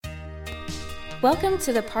Welcome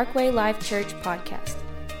to the Parkway Life Church podcast.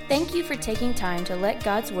 Thank you for taking time to let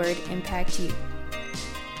God's Word impact you.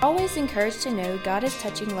 Always encouraged to know God is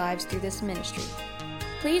touching lives through this ministry.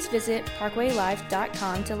 Please visit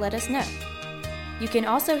parkwaylife.com to let us know. You can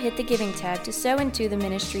also hit the giving tab to sow into the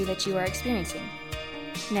ministry that you are experiencing.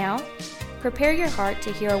 Now, prepare your heart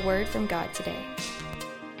to hear a word from God today.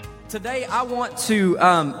 Today, I want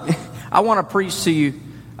to preach to you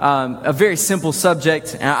a very simple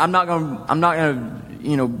subject. And I'm not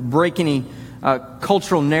going to break any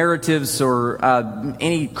cultural narratives or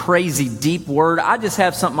any crazy deep word. I just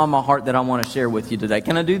have something on my heart that I want to share with you today.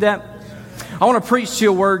 Can I do that? I want to preach to you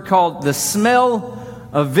a word called the smell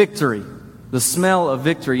of victory. The smell of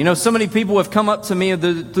victory. You know, so many people have come up to me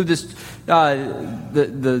through this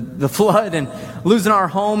the flood and losing our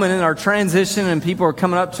home and in our transition, and people are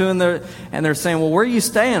coming up to them and they're saying, "Well, where are you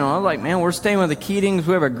staying?" And I'm like, "Man, we're staying with the Keatings.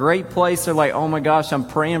 We have a great place." They're like, "Oh my gosh, I'm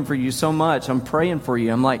praying for you so much. I'm praying for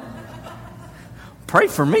you." I'm like, "Pray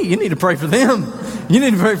for me? You need to pray for them. You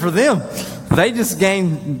need to pray for them." They just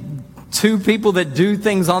gained 2 people that do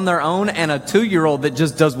things on their own and a 2-year-old that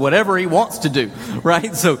just does whatever he wants to do,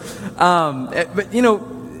 right? So,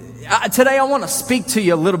 today I want to speak to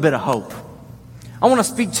you a little bit of hope. I want to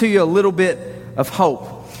speak to you a little bit of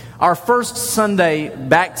hope. Our first Sunday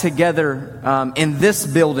back together in this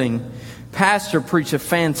building, Pastor preached a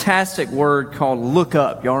fantastic word called "Look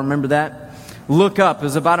Up." Y'all remember that? Look up. It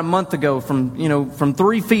was about a month ago. From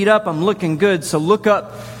 3 feet up, I'm looking good. So look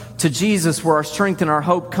up to Jesus, where our strength and our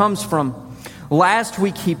hope comes from. Last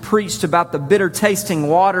week he preached about the bitter tasting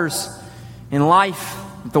waters in life.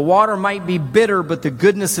 The water might be bitter, but the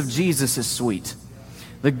goodness of Jesus is sweet.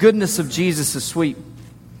 The goodness of Jesus is sweet.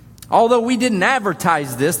 Although we didn't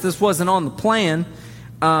advertise this wasn't on the plan.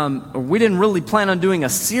 We didn't really plan on doing a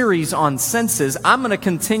series on senses. I'm going to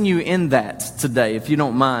continue in that today, if you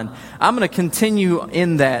don't mind. I'm going to continue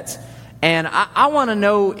in that. And I want to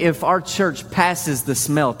know if our church passes the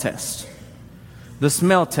smell test. The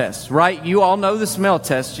smell test, right? You all know the smell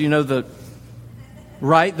test. You know the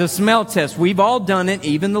smell test. We've all done it,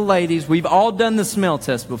 even the ladies. We've all done the smell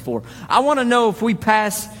test before. I want to know if we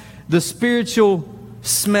pass the spiritual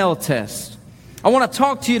smell test. I want to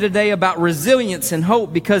talk to you today about resilience and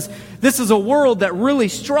hope, because this is a world that really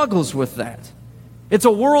struggles with that. It's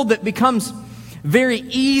a world that becomes very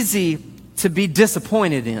easy to be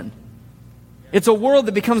disappointed in. It's a world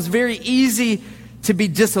that becomes very easy to be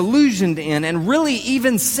disillusioned in and really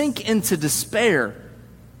even sink into despair.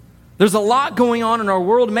 There's a lot going on in our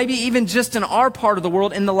world, maybe even just in our part of the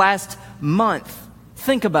world in the last month.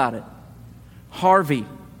 Think about it. Harvey,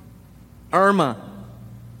 Irma,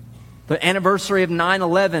 the anniversary of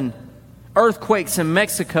 9/11, earthquakes in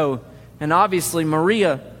Mexico, and obviously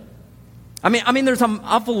Maria. I mean, there's an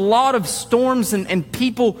awful lot of storms and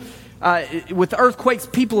people with earthquakes,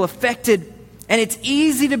 people affected. And it's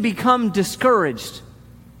easy to become discouraged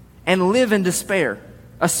and live in despair,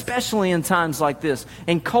 especially in times like this,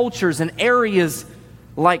 in cultures and areas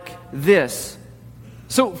like this.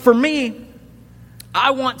 So for me,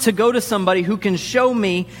 I want to go to somebody who can show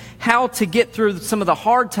me how to get through some of the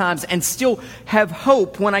hard times and still have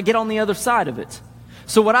hope when I get on the other side of it.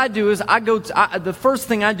 So what I do is the first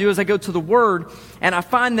thing I do is I go to the Word, and I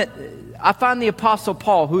find the Apostle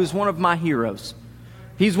Paul, who is one of my heroes.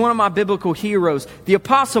 He's one of my biblical heroes. The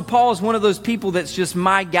Apostle Paul is one of those people that's just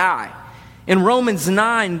my guy. In Romans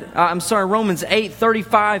 8,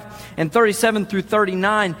 35 and 37 through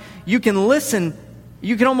 39, you can listen,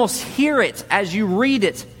 you can almost hear it as you read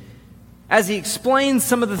it, as he explains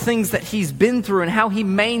some of the things that he's been through and how he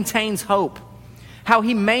maintains hope. How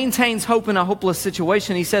he maintains hope in a hopeless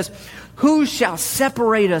situation. He says, "Who shall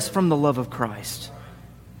separate us from the love of Christ?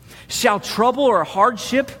 Shall trouble or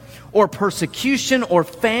hardship, or persecution, or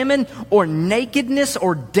famine, or nakedness,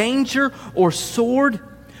 or danger, or sword?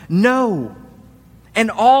 No. And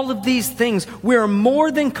all of these things, we are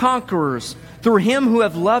more than conquerors through him who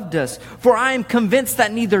have loved us. For I am convinced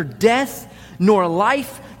that neither death, nor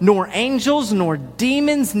life, nor angels, nor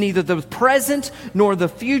demons, neither the present, nor the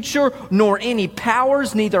future, nor any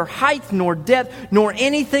powers, neither height, nor depth, nor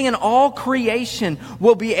anything in all creation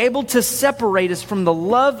will be able to separate us from the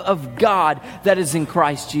love of God that is in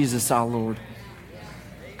Christ Jesus our Lord."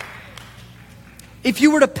 If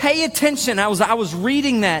you were to pay attention, I was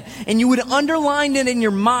reading that, and you would underline it in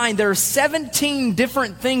your mind, there are 17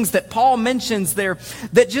 different things that Paul mentions there,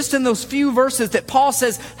 that just in those few verses that Paul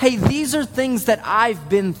says, hey, these are things that I've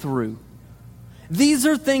been through. These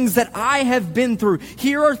are things that I have been through.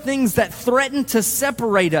 Here are things that threaten to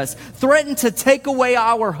separate us, threaten to take away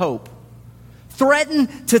our hope, threaten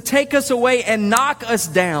to take us away and knock us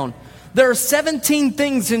down. There are 17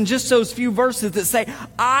 things in just those few verses that say,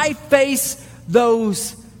 I face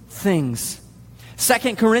those things.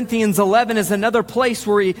 2 Corinthians 11 is another place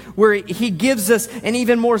where he gives us an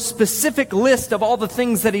even more specific list of all the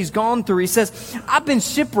things that he's gone through. He says, I've been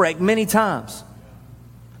shipwrecked many times.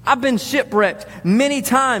 I've been shipwrecked many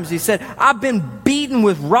times. He said, I've been beaten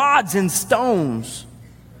with rods and stones.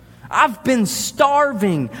 I've been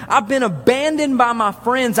starving. I've been abandoned by my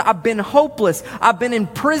friends. I've been hopeless. I've been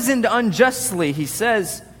imprisoned unjustly, he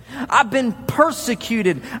says. I've been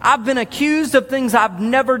persecuted. I've been accused of things I've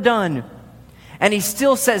never done. And he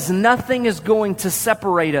still says nothing is going to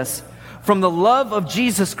separate us from the love of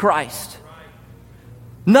Jesus Christ.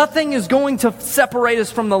 Nothing is going to separate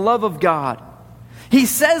us from the love of God. He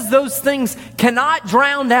says those things cannot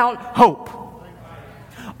drown out hope.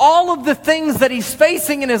 All of the things that he's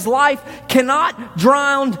facing in his life cannot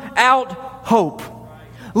drown out hope.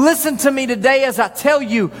 Listen to me today as I tell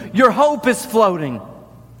you, your hope is floating.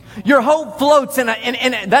 Your hope floats in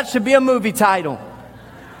that should be a movie title.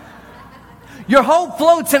 Your hope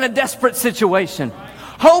floats in a desperate situation.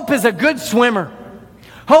 Hope is a good swimmer.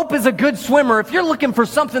 Hope is a good swimmer. If you're looking for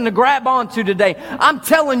something to grab onto today, I'm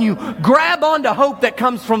telling you, grab onto hope that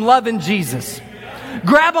comes from loving Jesus.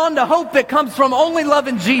 Grab onto hope that comes from only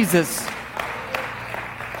loving Jesus.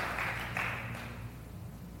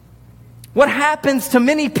 What happens to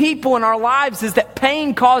many people in our lives is that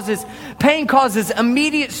pain causes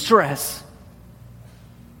immediate stress.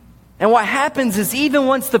 And what happens is even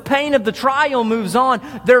once the pain of the trial moves on,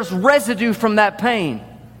 there's residue from that pain.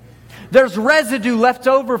 There's residue left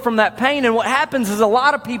over from that pain. And what happens is a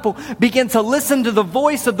lot of people begin to listen to the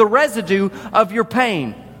voice of the residue of your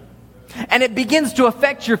pain. And it begins to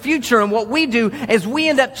affect your future. And what we do is we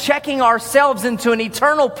end up checking ourselves into an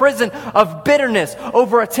eternal prison of bitterness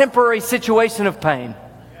over a temporary situation of pain.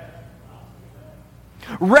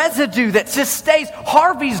 Residue that just stays.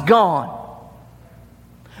 Harvey's gone.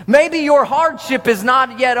 Maybe your hardship is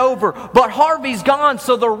not yet over, but Harvey's gone,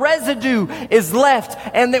 so the residue is left,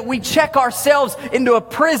 and that we check ourselves into a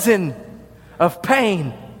prison of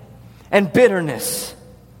pain and bitterness.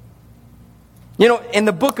 You know, in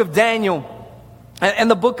the book of Daniel,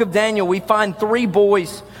 we find 3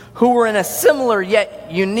 boys who were in a similar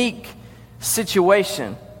yet unique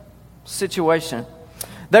situation.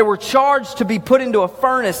 They were charged to be put into a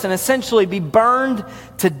furnace and essentially be burned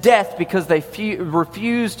to death because they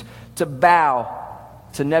refused to bow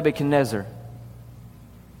to Nebuchadnezzar.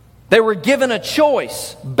 They were given a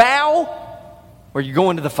choice: bow or you go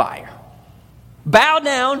into the fire. Bow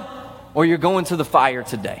down or you're going to the fire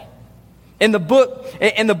today. In the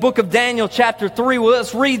book of Daniel, chapter 3, well,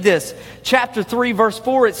 let's read this. Chapter 3, verse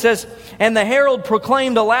 4, it says, "And the herald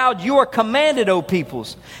proclaimed aloud, you are commanded, O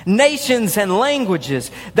peoples, nations and languages,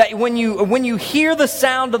 that when you hear the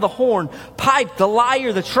sound of the horn, pipe, the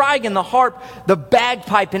lyre, the trigon, the harp, the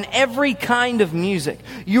bagpipe, and every kind of music,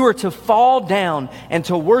 you are to fall down and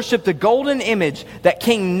to worship the golden image that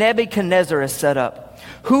King Nebuchadnezzar has set up.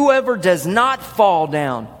 Whoever does not fall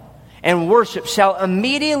down and worship shall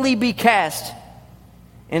immediately be cast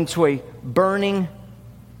into a burning,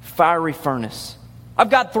 fiery furnace." I've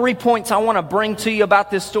got 3 points I want to bring to you about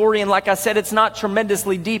this story. And like I said, it's not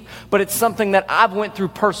tremendously deep, but it's something that I've went through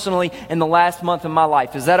personally in the last month of my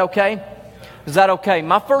life. Is that okay? Is that okay?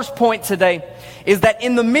 My first point today is that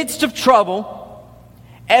in the midst of trouble,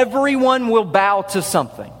 everyone will bow to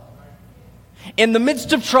something. In the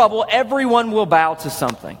midst of trouble, everyone will bow to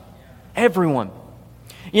something. Everyone.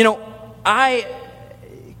 You know,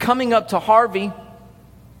 coming up to Harvey,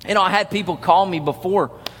 I had people call me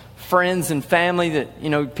before, friends and family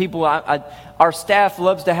that, people, our staff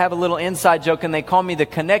loves to have a little inside joke, and they call me the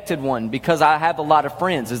connected one because I have a lot of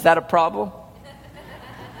friends. Is that a problem?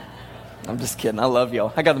 I'm just kidding. I love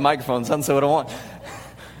y'all. I got the microphone, so I can say what I want.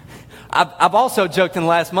 I've also joked in the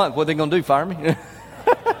last month, what are they going to do, fire me?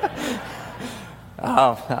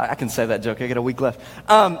 Oh, I can say that joke. I got a week left.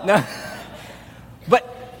 No. But,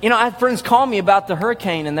 I had friends call me about the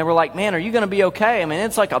hurricane, and they were like, "Man, are you going to be okay? I mean,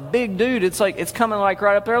 it's like a big dude. It's coming like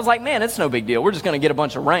right up there." I was like, "Man, it's no big deal. We're just going to get a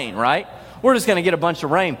bunch of rain, right? We're just going to get a bunch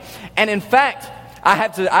of rain." And in fact, I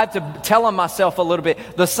have to tell on myself a little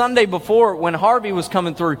bit. The Sunday before, when Harvey was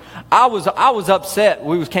coming through, I was upset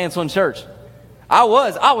we was canceling church. I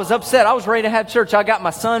was upset. I was ready to have church. I got my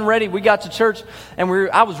son ready. We got to church, and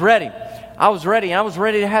I was ready. I was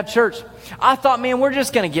ready to have church. I thought, man, we're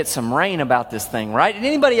just going to get some rain about this thing, right? Did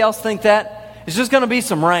anybody else think that? It's just going to be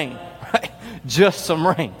some rain, right? Just some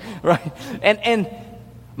rain, right? And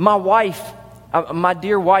my wife, my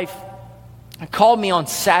dear wife, called me on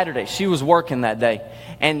Saturday. She was working that day,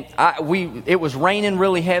 and it was raining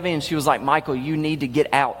really heavy, and she was like, "Michael, you need to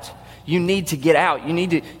get out. You need to get out. You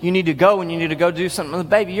need to go, and you need to go do something.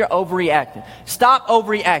 Baby, you're overreacting. Stop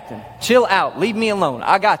overreacting. Chill out. Leave me alone.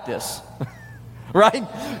 I got this. Right?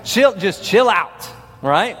 Just chill out.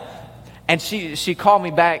 Right? And she called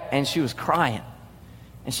me back, and she was crying.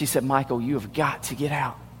 And she said, Michael, you have got to get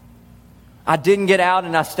out. I didn't get out,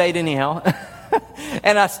 and I stayed anyhow.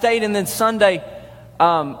 And I stayed, and then Sunday,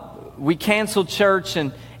 we canceled church,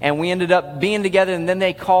 and we ended up being together, and then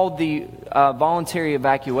they called the voluntary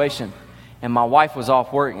evacuation. And my wife was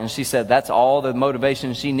off work, and she said that's all the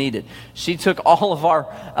motivation she needed. She took all of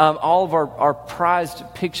our prized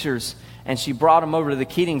pictures, and she brought them over to the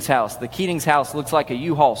Keating's house. The Keating's house looks like a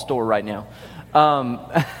U-Haul store right now.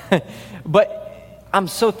 But I'm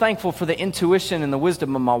so thankful for the intuition and the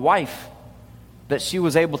wisdom of my wife that she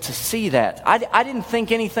was able to see that. I didn't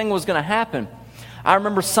think anything was going to happen. I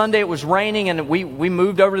remember Sunday it was raining, and we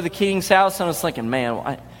moved over to the Keating's house, and I was thinking,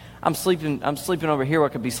 man, I'm sleeping over here. I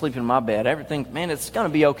could be sleeping in my bed. Everything, man, it's going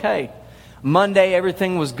to be okay. Monday,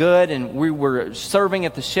 everything was good, and we were serving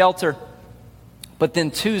at the shelter. But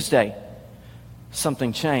then Tuesday,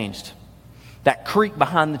 something changed. That creek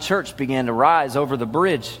behind the church began to rise over the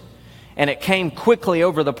bridge. And it came quickly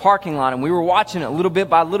over the parking lot, and we were watching it little bit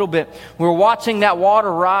by little bit. We were watching that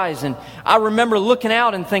water rise, and I remember looking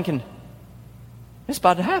out and thinking, it's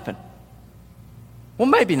about to happen. Well,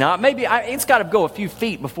 maybe not. Maybe it's got to go a few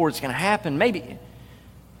feet before it's going to happen. Maybe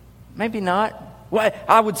not. Well,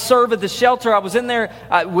 I would serve at the shelter. I was in there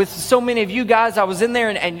with so many of you guys. I was in there,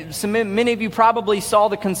 and many of you probably saw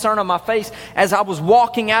the concern on my face as I was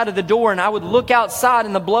walking out of the door, and I would look outside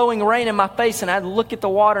in the blowing rain in my face, and I'd look at the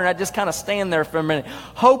water, and I'd just kind of stand there for a minute,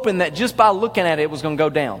 hoping that just by looking at it, it was going to go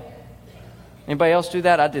down. Anybody else do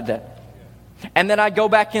that? I did that. And then I'd go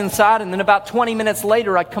back inside, and then about 20 minutes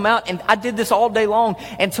later, I'd come out, and I did this all day long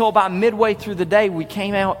until about midway through the day, we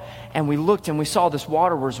came out, and we looked, and we saw this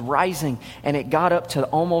water was rising, and it got up to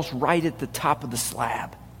almost right at the top of the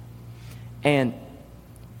slab. And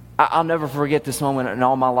I'll never forget this moment in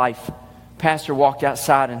all my life. Pastor walked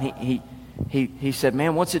outside, and he said,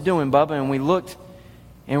 man, what's it doing, Bubba? And we looked,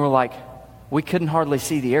 and we're like, we couldn't hardly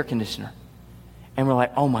see the air conditioner. And we're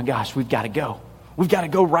like, oh my gosh, we've got to go. We've got to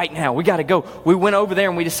go right now. We got to go. We went over there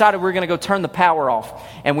and we decided we were going to go turn the power off.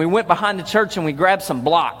 And we went behind the church and we grabbed some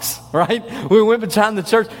blocks, right? We went behind the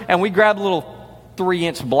church and we grabbed little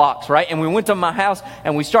 3-inch blocks, right? And we went to my house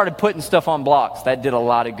and we started putting stuff on blocks. That did a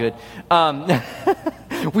lot of good.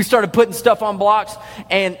 We started putting stuff on blocks,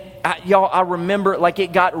 and I remember like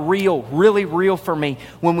it got real, really real for me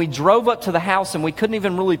when we drove up to the house and we couldn't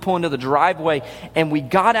even really pull into the driveway, and we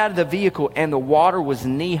got out of the vehicle and the water was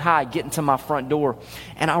knee high getting to my front door.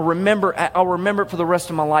 And I'll remember it for the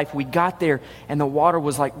rest of my life. We got there and the water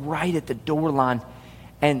was like right at the door line,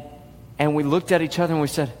 and we looked at each other and we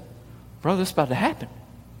said, bro, this is about to happen.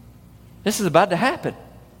 This is about to happen.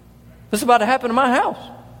 This is about to happen to my house.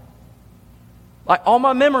 Like all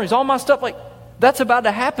my memories, all my stuff, like that's about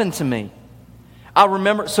to happen to me. I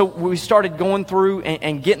remember, so we started going through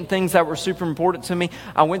and getting things that were super important to me.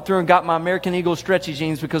 I went through and got my American Eagle stretchy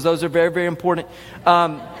jeans because those are very, very important.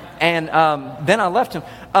 Then I left them.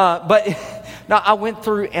 But now I went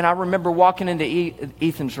through and I remember walking into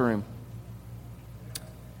Ethan's room.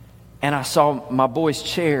 And I saw my boy's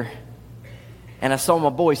chair. And I saw my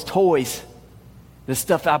boy's toys. The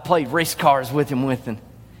stuff I played race cars with him with. And,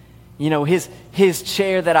 you know, his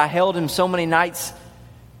chair that I held him so many nights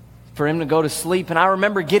for him to go to sleep. And I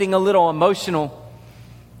remember getting a little emotional.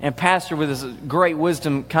 And Pastor, with his great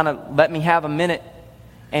wisdom, kind of let me have a minute.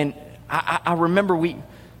 And I remember we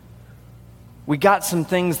got some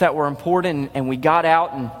things that were important, and we got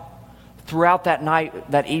out. And throughout that night,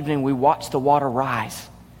 that evening, we watched the water rise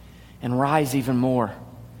and rise even more.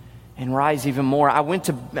 And rise even more. I went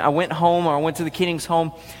home, or I went to the Keatings'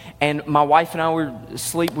 home, and my wife and I were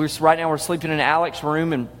asleep. Right now we're sleeping in Alex's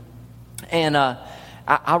room, and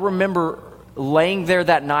I remember laying there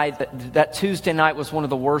that night. That Tuesday night was one of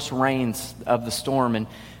the worst rains of the storm, and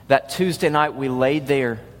that Tuesday night we laid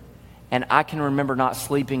there, and I can remember not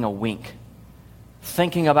sleeping a wink,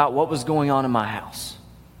 thinking about what was going on in my house,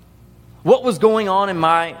 what was going on in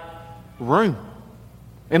my room,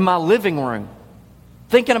 in my living room.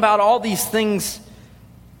 Thinking about all these things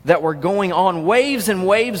that were going on, waves and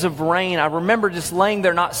waves of rain. I remember just laying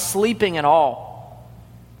there not sleeping at all.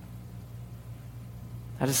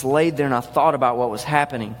 I just laid there and I thought about what was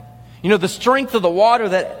happening. You know, the strength of the water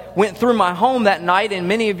that went through my home that night, and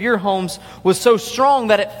many of your homes, was so strong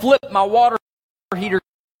that it flipped my water heater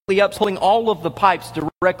up, pulling all of the pipes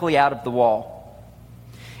directly out of the wall.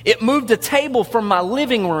 It moved a table from my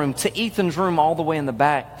living room to Ethan's room all the way in the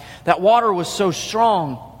back. That water was so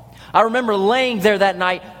strong. I remember laying there that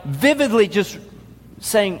night, vividly just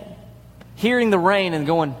hearing the rain and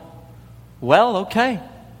going, well, okay.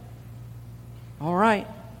 All right.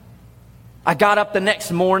 I got up the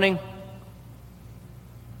next morning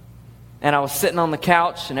and I was sitting on the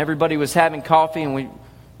couch and everybody was having coffee and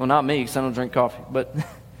well, not me because I don't drink coffee, but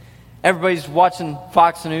everybody's watching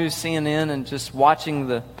Fox News, CNN, and just watching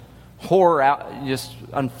the horror just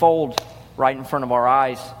unfold right in front of our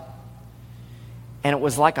eyes. And it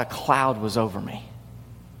was like a cloud was over me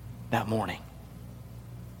that morning.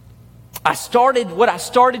 What I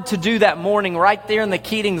started to do that morning right there in the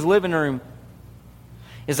Keatings living room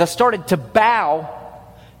is I started to bow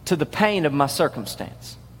to the pain of my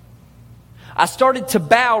circumstance. I started to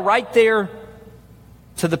bow right there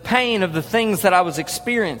to the pain of the things that I was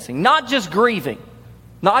experiencing. Not just grieving.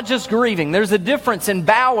 There's a difference in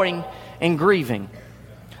bowing and grieving.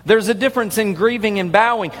 There's a difference in grieving and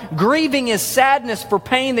bowing. Grieving is sadness for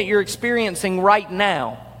pain that you're experiencing right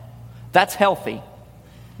now. That's healthy.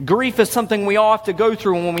 Grief is something we all have to go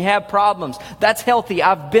through when we have problems. That's healthy.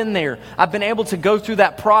 I've been there. I've been able to go through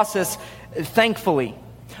that process, thankfully.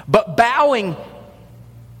 But bowing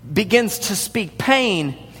begins to speak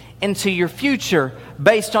pain into your future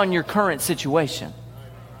based on your current situation.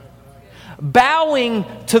 Bowing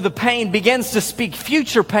to the pain begins to speak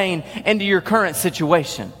future pain into your current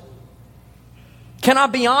situation. Can I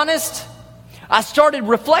be honest? I started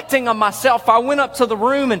reflecting on myself. I went up to the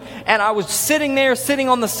room and I was sitting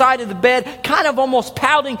on the side of the bed, kind of almost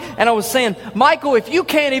pouting, and I was saying, Michael, if you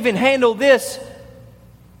can't even handle this,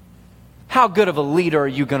 how good of a leader are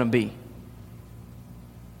you going to be?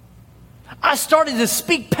 I started to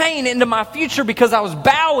speak pain into my future because I was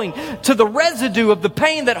bowing to the residue of the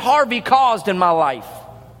pain that Harvey caused in my life.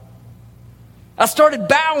 I started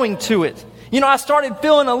bowing to it. I started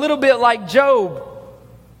feeling a little bit like Job.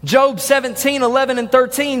 Job 17, 11, and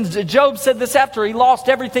 13. Job said this after he lost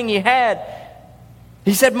everything he had.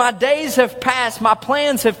 He said, my days have passed, my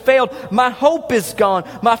plans have failed, my hope is gone.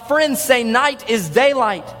 My friends say night is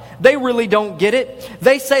daylight. They really don't get it.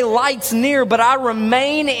 They say light's near, but I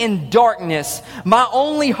remain in darkness. My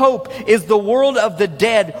only hope is the world of the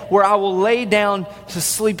dead, where I will lay down to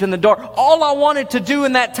sleep in the dark. All I wanted to do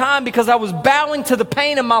in that time, because I was bowing to the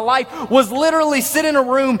pain in my life, was literally sit in a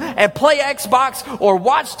room and play Xbox or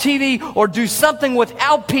watch TV or do something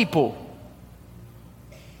without people.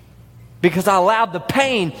 Because I allowed the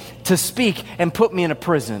pain to speak and put me in a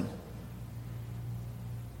prison.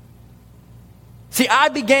 See, I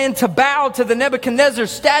began to bow to the Nebuchadnezzar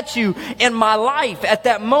statue in my life at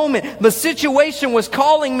that moment. The situation was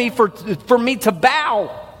calling me for me to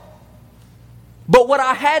bow. But what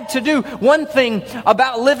I had to do, one thing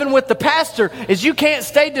about living with the pastor, is you can't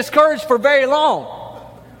stay discouraged for very long.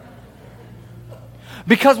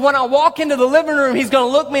 Because when I walk into the living room, he's going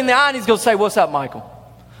to look me in the eye and he's going to say, what's up, Michael?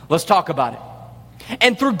 Let's talk about it.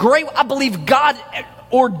 And through I believe God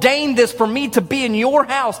ordained this for me to be in your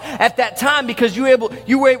house at that time, because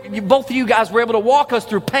both of you guys were able to walk us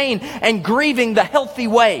through pain and grieving the healthy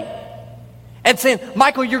way. And saying,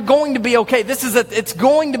 Michael, you're going to be okay. It's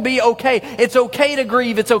going to be okay. It's okay to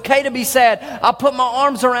grieve. It's okay to be sad. I'll put my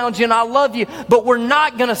arms around you and I love you, but we're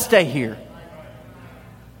not going to stay here.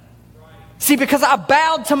 See, because I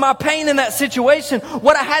bowed to my pain in that situation,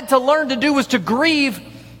 what I had to learn to do was to grieve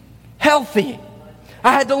healthy.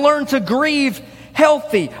 I had to learn to grieve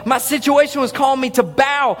healthy. My situation was calling me to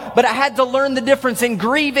bow, but I had to learn the difference in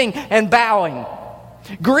grieving and bowing.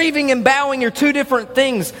 Grieving and bowing are two different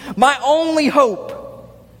things. My only hope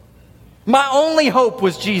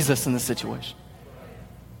was Jesus in the situation.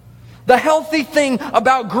 The healthy thing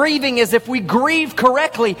about grieving is if we grieve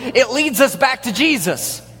correctly, it leads us back to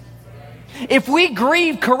Jesus. If we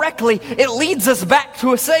grieve correctly, it leads us back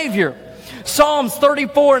to a Savior. Psalms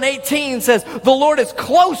 34 and 18 says, the Lord is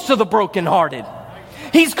close to the brokenhearted.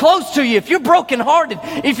 He's close to you. If you're brokenhearted,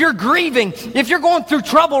 if you're grieving, if you're going through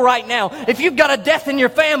trouble right now, if you've got a death in your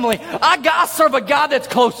family, I serve a God that's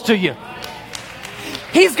close to you.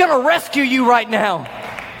 He's going to rescue you right now.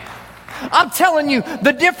 I'm telling you,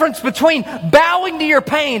 the difference between bowing to your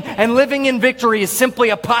pain and living in victory is simply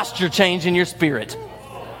a posture change in your spirit.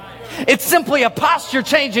 It's simply a posture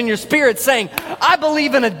change in your spirit saying, I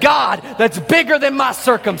believe in a God that's bigger than my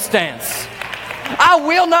circumstance. I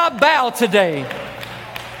will not bow today.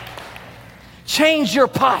 Change your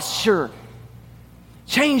posture.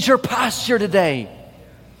 Change your posture today.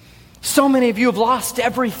 So many of you have lost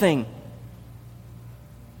everything,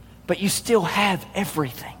 but you still have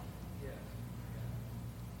everything.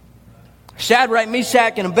 Shadrach,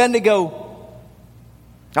 Meshach, and Abednego,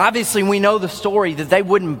 obviously we know the story that they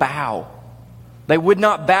wouldn't bow. They would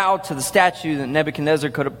not bow to the statue that Nebuchadnezzar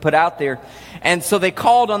could have put out there. And so they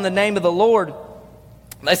called on the name of the Lord.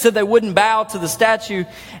 They said they wouldn't bow to the statue,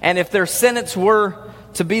 and if their sentence were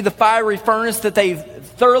to be the fiery furnace, that they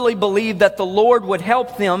thoroughly believed that the Lord would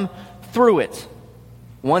help them through it.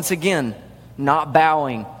 Once again, not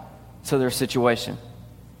bowing to their situation.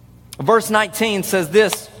 Verse 19 says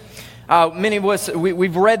this. Many of us,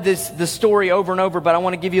 we've read this story over and over, but I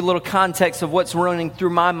want to give you a little context of what's running through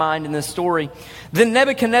my mind in this story. Then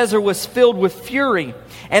Nebuchadnezzar was filled with fury,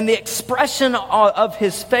 and the expression of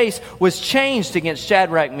his face was changed against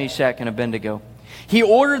Shadrach, Meshach, and Abednego. He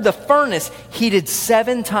ordered the furnace heated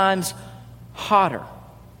 7 times hotter,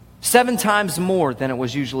 7 times more than it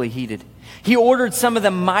was usually heated. He ordered some of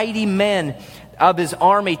the mighty men of his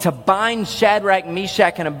army to bind Shadrach,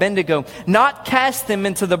 Meshach, and Abednego, not cast them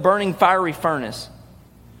into the burning fiery furnace.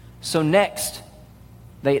 So next,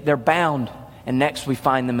 they're bound, and next we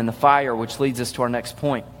find them in the fire, which leads us to our next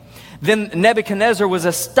point. Then Nebuchadnezzar was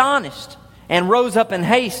astonished and rose up in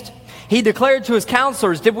haste. He declared to his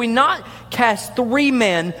counselors, "Did we not cast 3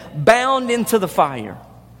 men bound into the fire?"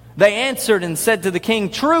 They answered and said to the king,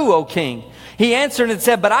 "True, O king." He answered and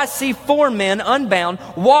said, "But I see 4 men unbound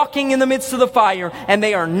walking in the midst of the fire, and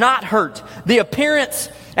they are not hurt. The appearance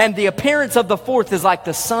of the 4th is like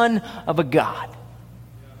the son of a god."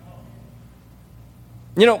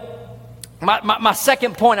 You know, my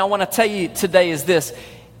second point I want to tell you today is this.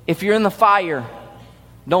 If you're in the fire,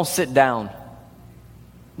 don't sit down.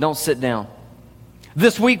 Don't sit down.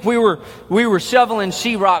 This week we were shoveling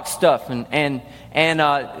sheetrock stuff, and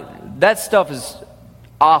that stuff is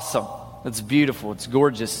awesome. It's beautiful. It's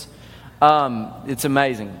gorgeous. It's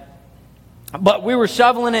amazing. But we were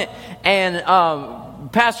shoveling it, and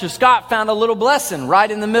Pastor Scott found a little blessing right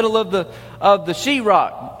in the middle of the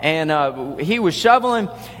sheetrock. And he was shoveling,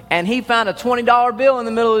 and he found a $20 bill in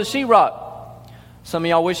the middle of the sheetrock. Some of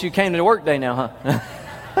y'all wish you came to work day now, huh?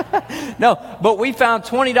 No, but we found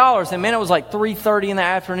 $20, and man, it was like 3:30 in the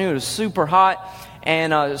afternoon. It was super hot,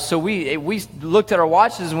 and so we looked at our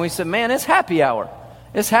watches and we said, "Man, it's happy hour.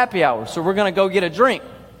 It's happy hour, so we're going to go get a drink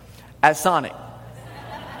at Sonic."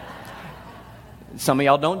 Some of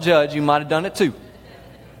y'all don't judge. You might have done it too.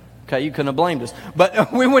 Okay, you couldn't have blamed us.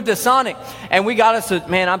 But we went to Sonic, and we got us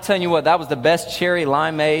man, I'm telling you what, that was the best cherry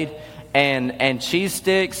limeade and cheese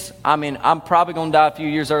sticks. I mean, I'm probably going to die a few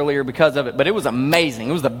years earlier because of it, but it was amazing.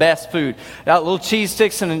 It was the best food. Got little cheese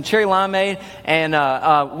sticks and cherry limeade,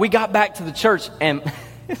 and we got back to the church, and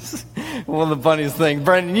one of the funniest things,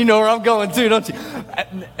 Brandon, you know where I'm going to, don't you?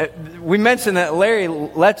 We mentioned that Larry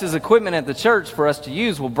left his equipment at the church for us to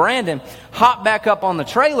use. Well, Brandon hopped back up on the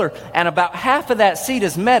trailer, and about half of that seat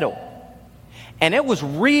is metal. And it was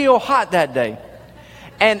real hot that day.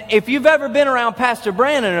 And if you've ever been around Pastor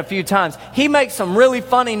Brandon a few times, he makes some really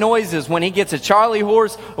funny noises when he gets a Charlie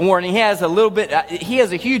horse, or when he has a little bit, he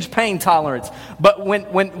has a huge pain tolerance. But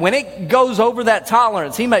when it goes over that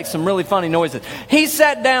tolerance, he makes some really funny noises. He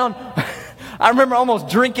sat down, I remember almost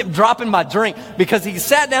dropping my drink, because he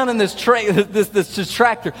sat down in this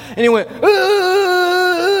tractor, and he went,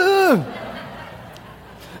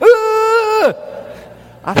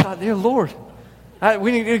 I thought, dear Lord,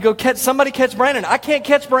 we need to go somebody catch Brandon. I can't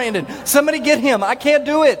catch Brandon. Somebody get him. I can't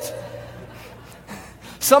do it.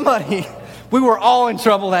 We were all in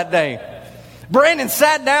trouble that day. Brandon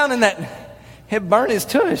sat down and it burned his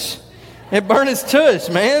tush. It burned his tush,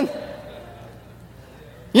 man.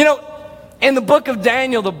 You know, in the book of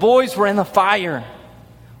Daniel, the boys were in the fire.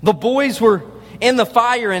 The boys were in the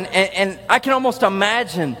fire, and I can almost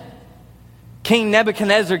imagine King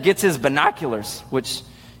Nebuchadnezzar gets his binoculars, which,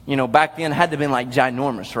 you know, back then had to have been like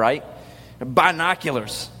ginormous, right?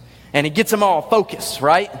 Binoculars. And he gets them all focused,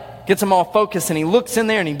 right? Gets them all focused, and he looks in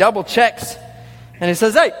there and he double checks. And he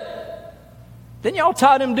says, "Hey, didn't y'all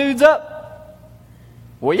tie them dudes up?"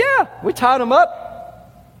 "Well, yeah, we tied them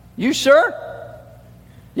up." "You sure?"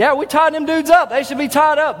 "Yeah, we tied them dudes up. They should be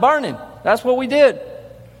tied up, burning. That's what we did."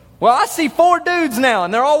 "Well, I see 4 dudes now,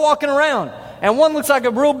 and they're all walking around. And one looks like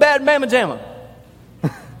a real bad mamma jamma."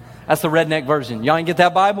 That's the redneck version. Y'all ain't get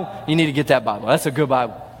that Bible? You need to get that Bible. That's a good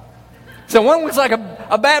Bible. So one looks like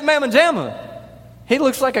a bad mamma jamma. He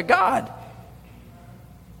looks like a god.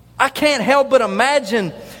 I can't help but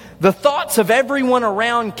imagine the thoughts of everyone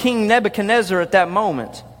around King Nebuchadnezzar at that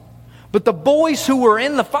moment. But the boys who were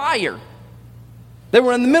in the fire, they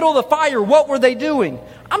were in the middle of the fire. What were they doing?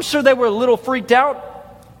 I'm sure they were a little freaked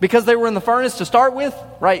out because they were in the furnace to start with,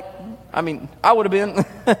 right? I mean, I would have been,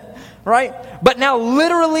 right? But now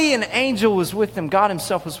literally an angel was with them. God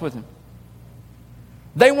himself was with them.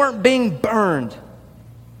 They weren't being burned.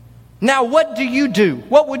 Now, what do you do?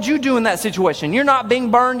 What would you do in that situation? You're not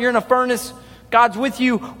being burned. You're in a furnace. God's with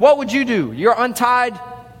you, what would you do? You're untied.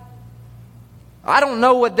 I don't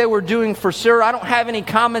know what they were doing for sure. I don't have any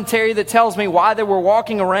commentary that tells me why they were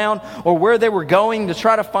walking around or where they were going to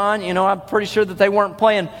try to find. I'm pretty sure that they weren't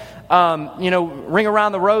playing, Ring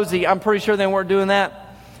Around the Rosie. I'm pretty sure they weren't doing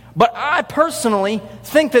that. But I personally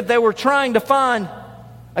think that they were trying to find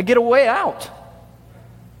a getaway out.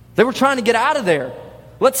 They were trying to get out of there.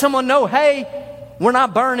 Let someone know, hey, we're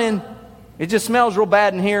not burning. It just smells real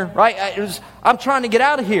bad in here, right? I'm trying to get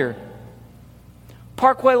out of here.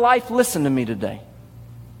 Parkway Life, listen to me today.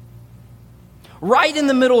 Right in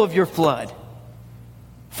the middle of your flood,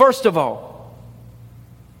 first of all,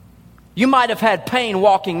 you might have had pain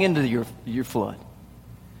walking into your flood.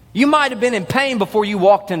 You might have been in pain before you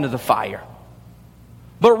walked into the fire.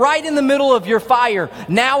 But right in the middle of your fire,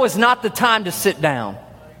 now is not the time to sit down.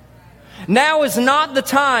 Now is not the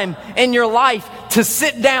time in your life to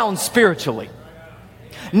sit down spiritually.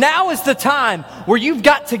 Now is the time where you've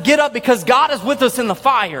got to get up, because God is with us in the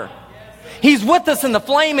fire. He's with us in the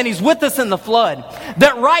flame and He's with us in the flood.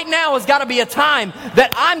 That right now has got to be a time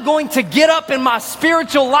that I'm going to get up in my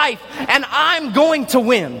spiritual life and I'm going to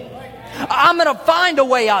win. I'm going to find a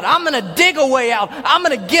way out. I'm going to dig a way out. I'm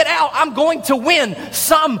going to get out. I'm going to win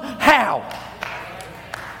somehow.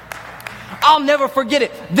 I'll never forget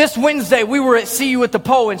it. This Wednesday, we were at See You at the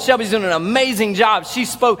Pole, and Shelby's doing an amazing job. She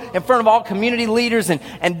spoke in front of all community leaders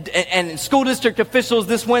and school district officials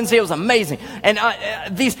this Wednesday. It was amazing. And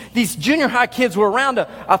these junior high kids were around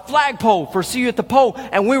a flagpole for See You at the Pole,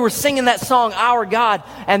 and we were singing that song, Our God.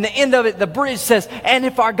 And the end of it, the bridge says, and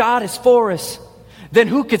if our God is for us, then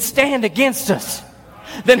who could stand against us?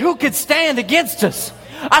 Then who could stand against us?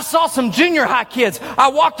 I saw some junior high kids. I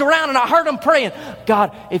walked around and I heard them praying,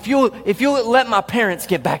 God, if you'll let my parents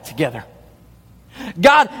get back together.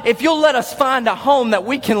 God, if you'll let us find a home that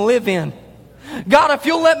we can live in. God, if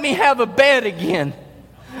you'll let me have a bed again.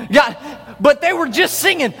 God, but they were just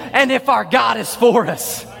singing, and if our God is for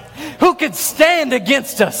us, who could stand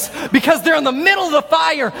against us? Because they're in the middle of the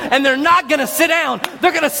fire and they're not going to sit down.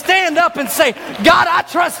 They're going to stand up and say, God, I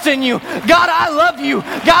trust in you. God, I love you.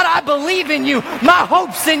 God, I believe in you. My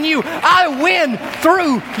hope's in you. I win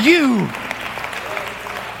through you.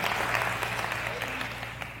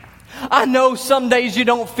 I know some days you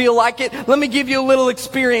don't feel like it. Let me give you a little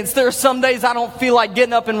experience. There are some days I don't feel like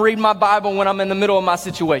getting up and reading my Bible when I'm in the middle of my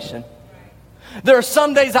situation. There are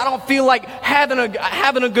some days I don't feel like having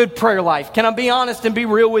a good prayer life. Can I be honest and be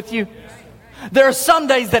real with you? There are some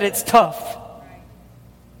days that it's tough.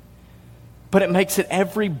 But it makes it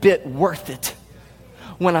every bit worth it.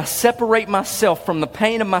 When I separate myself from the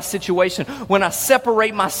pain of my situation, when I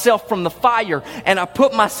separate myself from the fire and I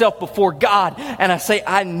put myself before God and I say,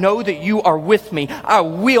 I know that you are with me. I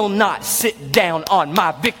will not sit down on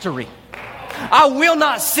my victory. I will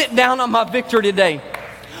not sit down on my victory today.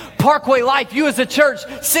 Parkway Life, you as a church,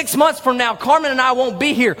 6 months from now, Carmen and I won't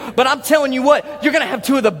be here. But I'm telling you what, you're going to have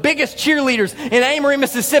two of the biggest cheerleaders in Amory,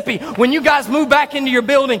 Mississippi when you guys move back into your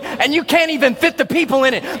building and you can't even fit the people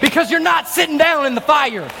in it because you're not sitting down in the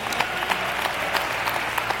fire.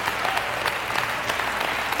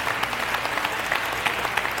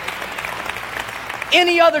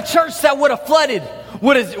 Any other church that would have flooded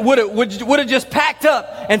would have just packed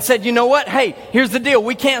up and said, you know what? Hey, here's the deal.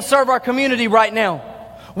 We can't serve our community right now.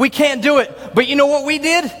 We can't do it. But you know what we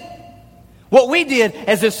did? What we did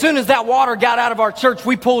is as soon as that water got out of our church,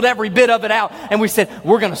 we pulled every bit of it out and we said,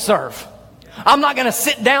 we're going to serve. I'm not going to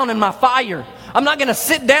sit down in my fire. I'm not going to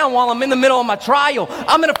sit down while I'm in the middle of my trial.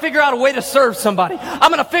 I'm going to figure out a way to serve somebody.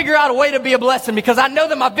 I'm going to figure out a way to be a blessing because I know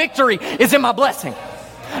that my victory is in my blessing.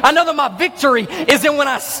 I know that my victory is in when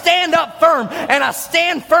I stand up firm and I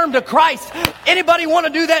stand firm to Christ. Anybody want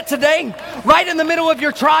to do that today? Right in the middle of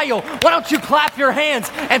your trial, why don't you clap your hands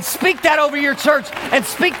and speak that over your church and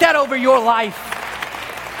speak that over your life?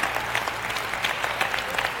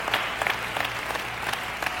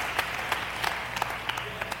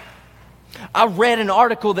 I read an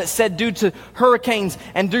article that said due to hurricanes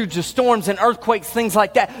and due to storms and earthquakes, things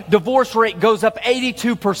like that, divorce rate goes up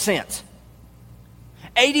 82%.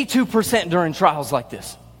 82% during trials like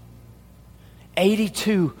this.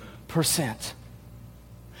 82%.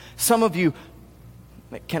 Some of you,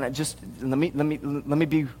 can I just let me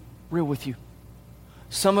be real with you.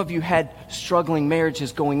 Some of you had struggling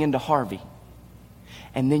marriages going into Harvey,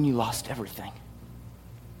 and then you lost everything.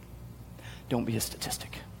 Don't be a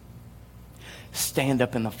statistic. Stand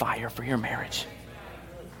up in the fire for your marriage.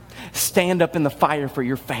 Stand up in the fire for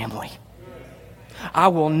your family. I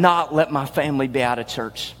will not let my family be out of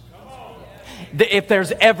church. If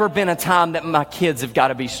there's ever been a time that my kids have got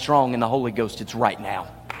to be strong in the Holy Ghost, it's right now.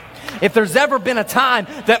 If there's ever been a time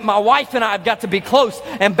that my wife and I have got to be close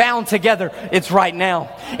and bound together, it's right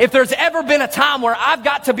now. If there's ever been a time where I've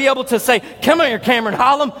got to be able to say, come here, Cameron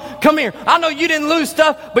Hollum, come here. I know you didn't lose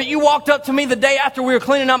stuff, but you walked up to me the day after we were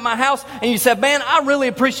cleaning up my house and you said, man, I really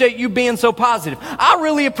appreciate you being so positive. I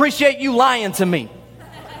really appreciate you lying to me.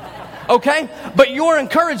 Okay? But your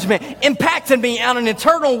encouragement impacted me on an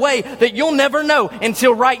eternal way that you'll never know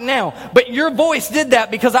until right now. But your voice did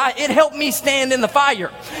that because it helped me stand in the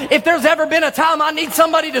fire. If there's ever been a time I need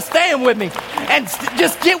somebody to stand with me and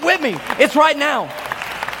just get with me, it's right now.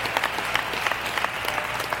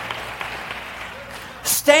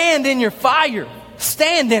 Stand in your fire.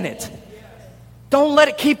 Stand in it. Don't let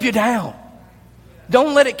it keep you down.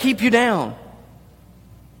 Don't let it keep you down.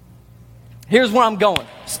 Here's where I'm going.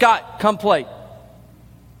 Scott, come play.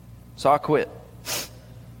 So I quit.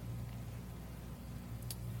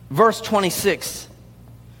 Verse 26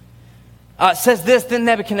 says this, then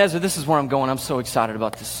Nebuchadnezzar, this is where I'm going. I'm so excited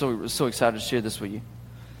about this. So excited to share this with you.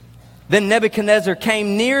 Then Nebuchadnezzar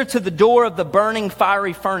came near to the door of the burning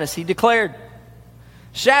fiery furnace. He declared,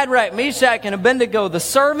 Shadrach, Meshach, and Abednego, the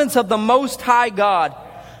servants of the Most High God,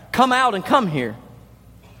 come out and come here.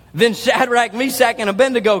 Then Shadrach, Meshach, and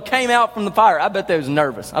Abednego came out from the fire. I bet they was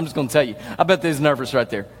nervous. I'm just going to tell you. I bet they was nervous right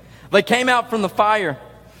there. They came out from the fire,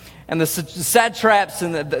 and the satraps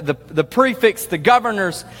and the prefects, the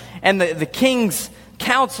governors, and the king's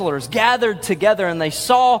counselors gathered together, and they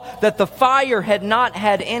saw that the fire had not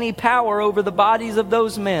had any power over the bodies of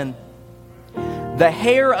those men. The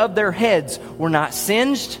hair of their heads were not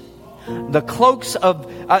singed. The cloaks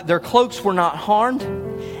of their cloaks were not harmed.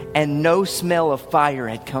 And no smell of fire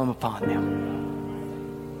had come upon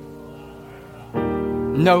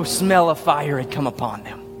them. No smell of fire had come upon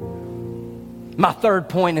them. My third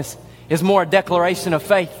point is more a declaration of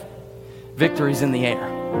faith. Victory's in the air.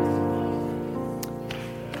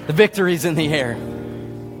 The victory's in the air.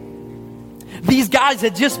 These guys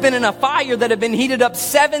had just been in a fire that had been heated up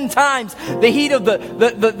 7 times the heat of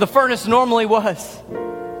the furnace normally was.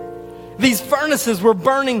 These furnaces were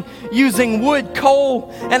burning using wood,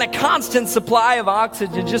 coal, and a constant supply of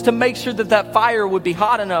oxygen just to make sure that fire would be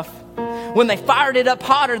hot enough. When they fired it up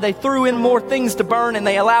hotter, they threw in more things to burn, and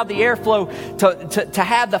they allowed the airflow to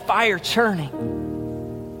have the fire churning.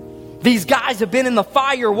 These guys have been in the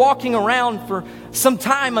fire walking around for some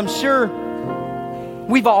time. I'm sure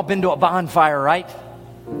we've all been to a bonfire, right?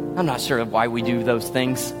 I'm not sure why we do those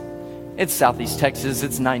things. It's Southeast Texas,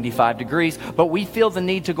 it's 95 degrees, but we feel the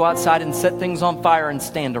need to go outside and set things on fire and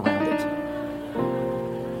stand around it.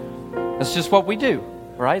 That's just what we do,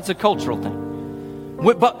 right? It's a cultural thing.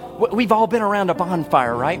 But we've all been around a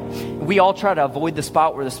bonfire, right? We all try to avoid the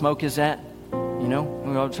spot where the smoke is at. You know,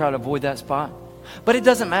 we all try to avoid that spot. But it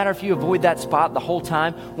doesn't matter if you avoid that spot the whole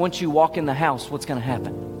time. Once you walk in the house, what's going to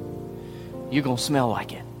happen? You're going to smell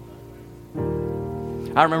like it.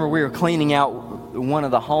 I remember we were cleaning out one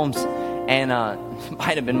of the homes, and it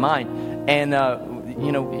might have been mine. And,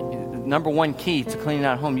 number one key to cleaning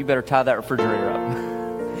out a home, you better tie that refrigerator up.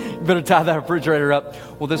 You better tie that refrigerator up.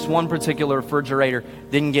 Well, this one particular refrigerator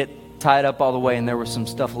didn't get tied up all the way, and there was some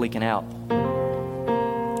stuff leaking out.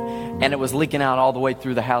 And it was leaking out all the way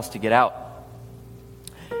through the house to get out.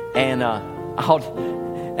 And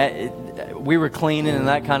we were cleaning and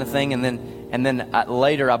that kind of thing. And then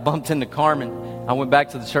later I bumped into Carmen. I went back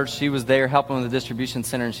to the church. She was there helping with the distribution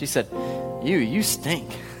center. And she said, you stink.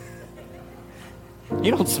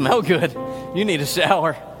 You don't smell good. You need a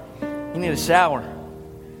shower. You need a shower.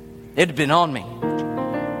 It had been on me.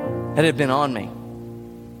 It had been on me.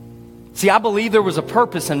 See, I believe there was a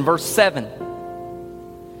purpose in verse 7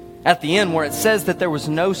 at the end where it says that there was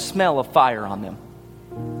no smell of fire on them.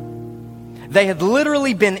 They had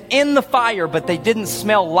literally been in the fire, but they didn't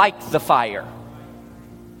smell like the fire.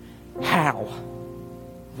 How?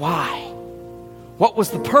 Why? What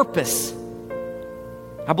was the purpose?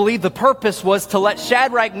 I believe the purpose was to let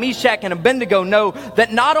Shadrach, Meshach, and Abednego know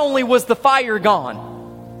that not only was the fire gone,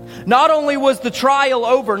 not only was the trial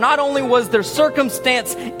over, not only was their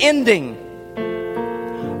circumstance ending,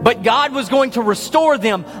 but God was going to restore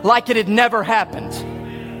them like it had never happened.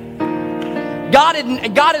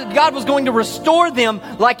 God was going to restore them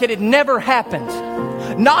like it had never happened.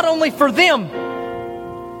 Not only for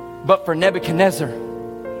them, but for Nebuchadnezzar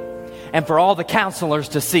and for all the counselors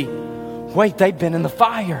to see. Wait, they've been in the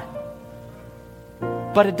fire.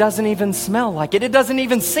 But it doesn't even smell like it. It doesn't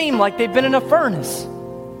even seem like they've been in a furnace.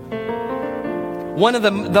 One of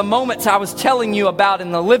the moments I was telling you about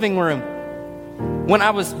in the living room, when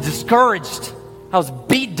I was discouraged, I was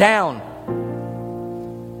beat down.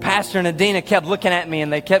 Pastor and Adina kept looking at me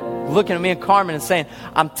and they kept looking at me and Carmen and saying,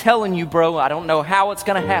 I'm telling you, bro, I don't know how it's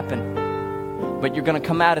going to happen, but you're going to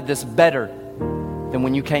come out of this better than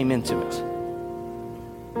when you came into it.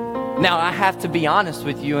 Now, I have to be honest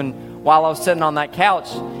with you, and while I was sitting on that couch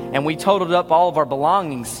and we totaled up all of our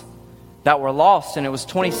belongings that were lost, and it was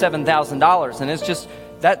 $27,000, and it's just,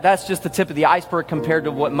 that's just the tip of the iceberg compared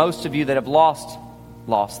to what most of you that have lost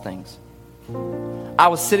things. I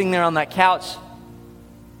was sitting there on that couch,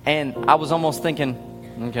 and I was almost thinking,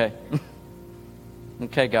 okay,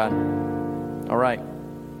 okay, God, all right.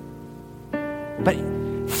 But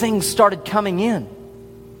things started coming in.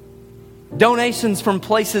 Donations from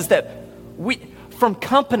places from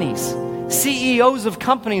companies, CEOs of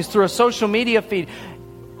companies through a social media feed,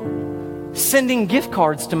 sending gift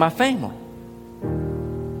cards to my family.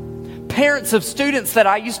 Parents of students that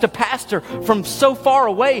I used to pastor from so far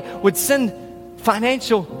away would send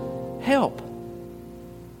financial help.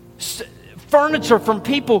 Furniture from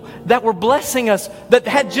people that were blessing us, that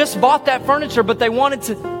had just bought that furniture, but they wanted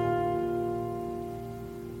to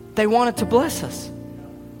bless us.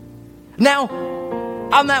 Now,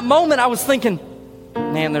 on that moment, I was thinking,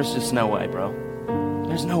 man, there's just no way, bro.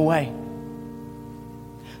 There's no way.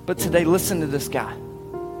 But today, listen to this guy.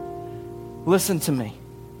 Listen to me.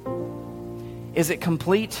 Is it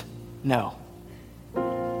complete? No.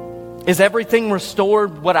 Is everything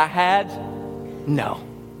restored what I had? No.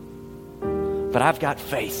 But I've got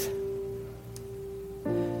faith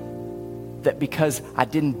that because I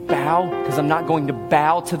didn't bow, because I'm not going to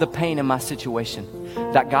bow to the pain in my situation,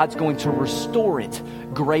 that God's going to restore it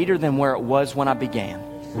greater than where it was when I began.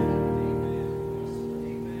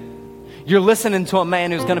 You're listening to a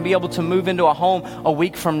man who's going to be able to move into a home a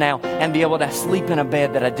week from now and be able to sleep in a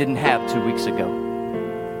bed that I didn't have 2 weeks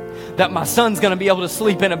ago. That my son's going to be able to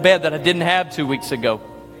sleep in a bed that I didn't have 2 weeks ago.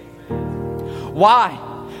 Why?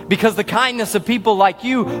 Because the kindness of people like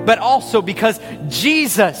you, but also because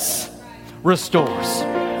Jesus restores.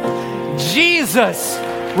 Jesus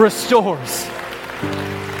restores.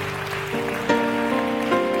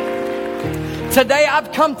 Today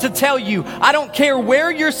I've come to tell you, I don't care where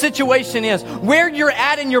your situation is, where you're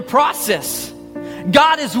at in your process.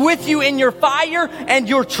 God is with you in your fire and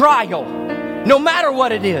your trial, no matter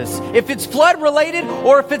what it is. If it's flood related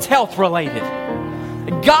or if it's health related.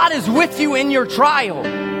 God is with you in your trial.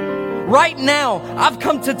 Right now, I've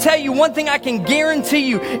come to tell you one thing I can guarantee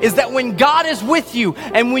you is that when God is with you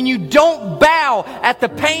and when you don't bow at the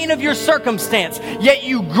pain of your circumstance, yet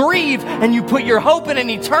you grieve and you put your hope in an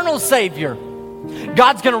eternal Savior,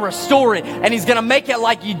 God's going to restore it, and He's going to make it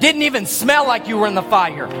like you didn't even smell like you were in the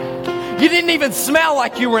fire. You didn't even smell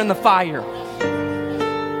like you were in the fire.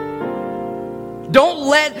 Don't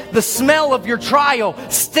let the smell of your trial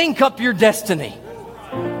stink up your destiny.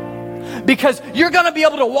 Because you're going to be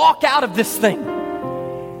able to walk out of this thing.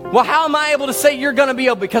 Well, how am I able to say you're going to be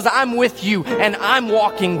able? Because I'm with you and I'm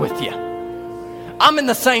walking with you. I'm in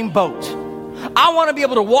the same boat. I want to be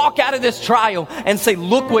able to walk out of this trial and say,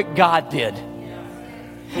 look what God did.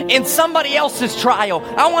 In somebody else's trial,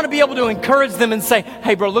 I want to be able to encourage them and say,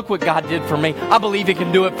 hey bro, look what God did for me. I believe He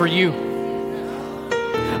can do it for you.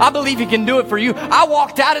 I believe He can do it for you. I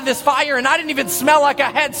walked out of this fire and I didn't even smell like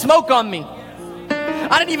I had smoke on me.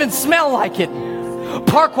 I didn't even smell like it.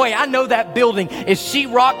 Parkway, I know that building is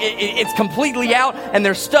sheetrock. It's completely out and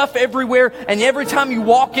there's stuff everywhere. And every time you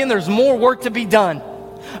walk in, there's more work to be done.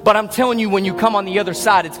 But I'm telling you, when you come on the other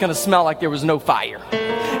side, it's going to smell like there was no fire.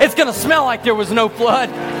 It's going to smell like there was no flood.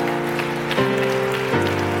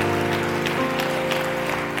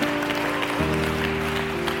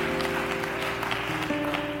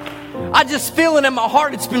 I just feel it in my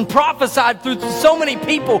heart. It's been prophesied through so many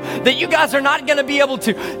people that you guys are not going to be able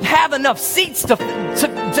to have enough seats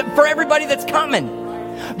for everybody that's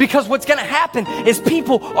coming. Because what's going to happen is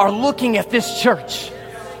people are looking at this church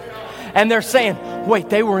and they're saying, wait,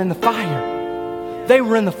 they were in the fire. They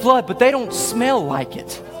were in the flood, but they don't smell like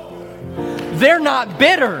it. They're not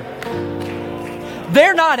bitter.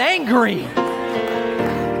 They're not angry.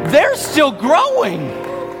 They're still growing.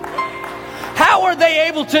 How are they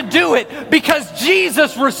able to do it? Because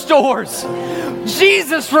Jesus restores.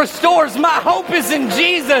 Jesus restores. My hope is in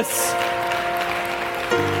Jesus.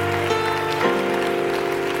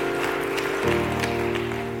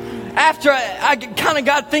 After I kind of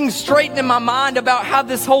got things straightened in my mind about how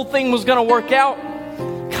this whole thing was going to work out,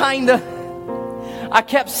 I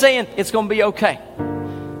kept saying, it's going to be okay.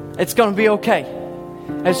 It's going to be okay.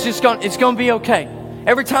 It's going to be okay.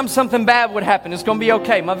 Every time something bad would happen, it's going to be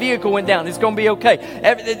okay. My vehicle went down, it's going to be okay.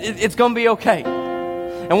 It's going to be okay.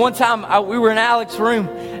 And one time we were in Alex's room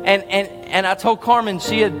and I told Carmen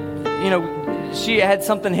she had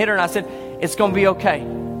something hit her, and I said, it's going to be okay.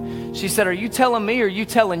 She said, are you telling me or are you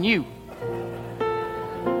telling you?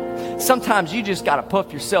 Sometimes you just got to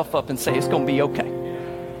puff yourself up and say, it's going to be okay.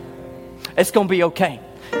 It's going to be okay.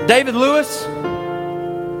 David Lewis,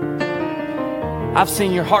 I've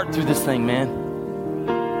seen your heart through this thing,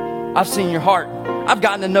 man. I've seen your heart. I've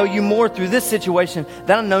gotten to know you more through this situation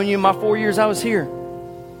than I've known you in my 4 years I was here.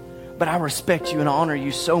 But I respect you and honor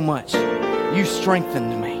you so much. You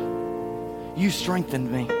strengthened me. You strengthened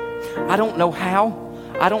me. I don't know how.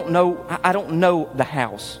 I don't know the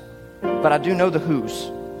hows, but I do know the who's.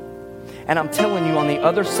 And I'm telling you, on the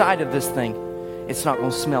other side of this thing, it's not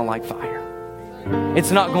going to smell like fire.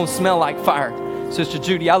 It's not going to smell like fire. Sister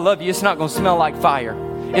Judy, I love you. It's not going to smell like fire.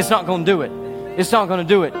 It's not going to do it. It's not going to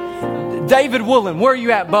do it. David Woolen, where are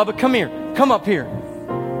you at, Bubba? Come here. Come up here.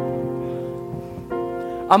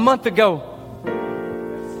 A month ago,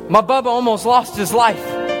 my Bubba almost lost his life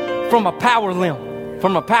from a power limb,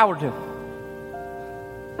 from a power limb.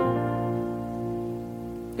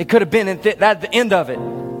 It could have been at the end of it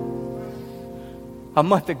a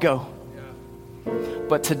month ago.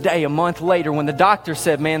 But today, a month later, when the doctor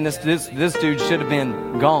said, man, this dude should have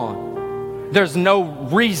been gone. There's no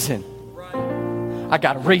reason. I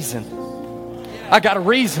got a reason. I got a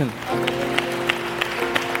reason.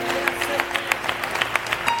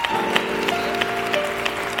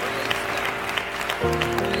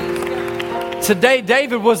 Today,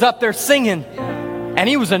 David was up there singing, and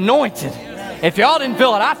he was anointed. If y'all didn't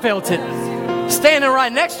feel it, I felt it. Standing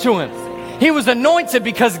right next to him. He was anointed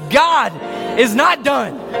because God is not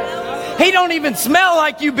done. He don't even smell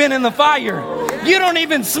like you've been in the fire. You don't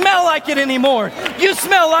even smell like it anymore. You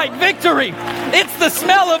smell like victory. It's the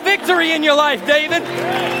smell of victory in your life, David.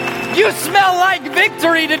 You smell like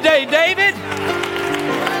victory today, David.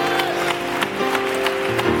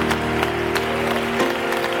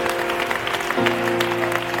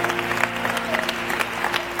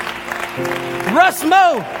 Russ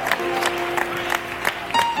Moe,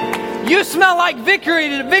 you smell like victory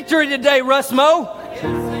today, Russ Moe.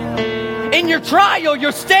 In your trial,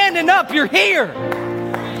 you're standing up, you're here.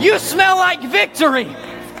 You smell like victory.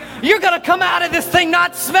 You're going to come out of this thing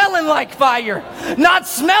not smelling like fire, not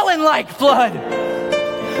smelling like flood.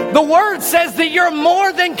 The Word says that you're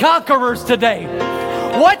more than conquerors today.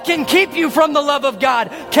 What can keep you from the love of God?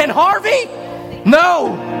 Can Harvey?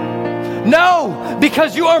 No. No,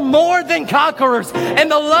 because you are more than conquerors in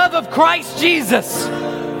the love of Christ Jesus.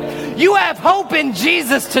 You have hope in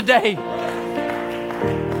Jesus today.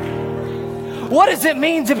 What does it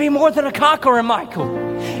mean to be more than a conqueror, Michael?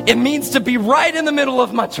 It means to be right in the middle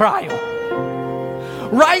of my trial.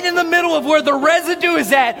 Right in the middle of where the residue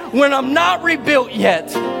is at when I'm not rebuilt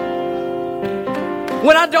yet.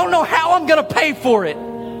 When I don't know how I'm going to pay for it.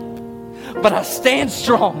 But I stand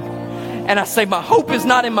strong. And I say, my hope is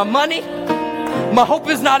not in my money. My hope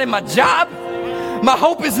is not in my job. My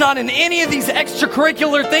hope is not in any of these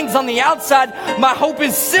extracurricular things on the outside. My hope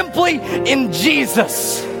is simply in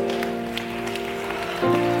Jesus.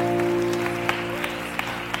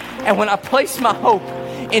 And when I place my hope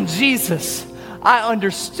in Jesus, I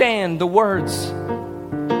understand the words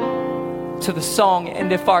to the song,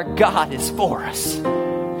 and if our God is for us,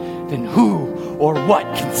 then who or what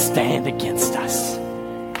can stand against us?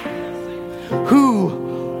 Who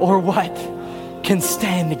or what can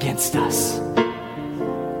stand against us?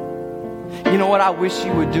 You know what I wish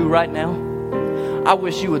you would do right now? I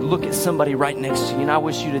wish you would look at somebody right next to you, and I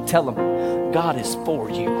wish you to tell them, God is for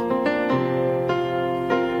you.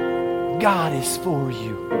 God is for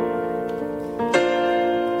you.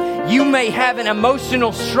 You may have an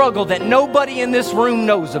emotional struggle that nobody in this room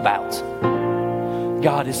knows about.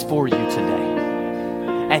 God is for you today,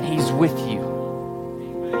 and He's with you.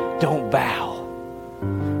 Don't bow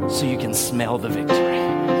so you can smell the victory.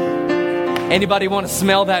 Anybody want to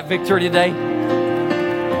smell that victory today?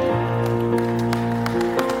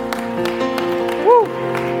 Woo!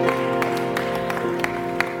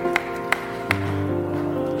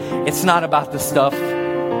 It's not about the stuff.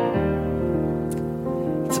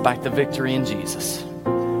 It's about the victory in Jesus.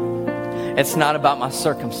 It's not about my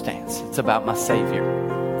circumstance. It's about my Savior.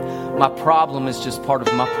 My problem is just part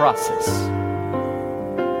of my process.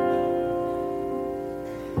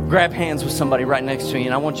 Grab hands with somebody right next to you,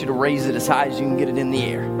 and I want you to raise it as high as you can get it in the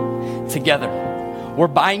air. Together. We're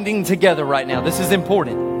binding together right now. This is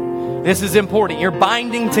important. This is important. You're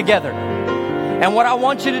binding together. And what I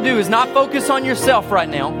want you to do is not focus on yourself right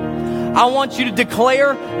now. I want you to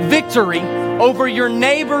declare victory over your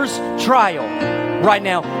neighbor's trial right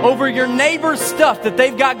now, over your neighbor's stuff that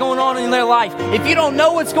they've got going on in their life. If you don't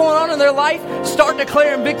know what's going on in their life, start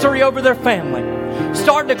declaring victory over their family.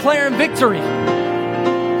 Start declaring victory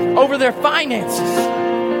over their finances.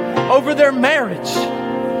 over their marriage,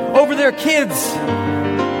 over their kids.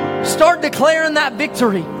 Start declaring that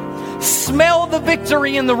victory. Smell the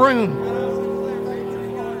victory in the room.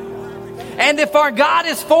 And if our God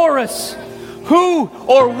is for us, who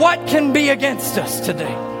or what can be against us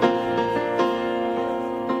today?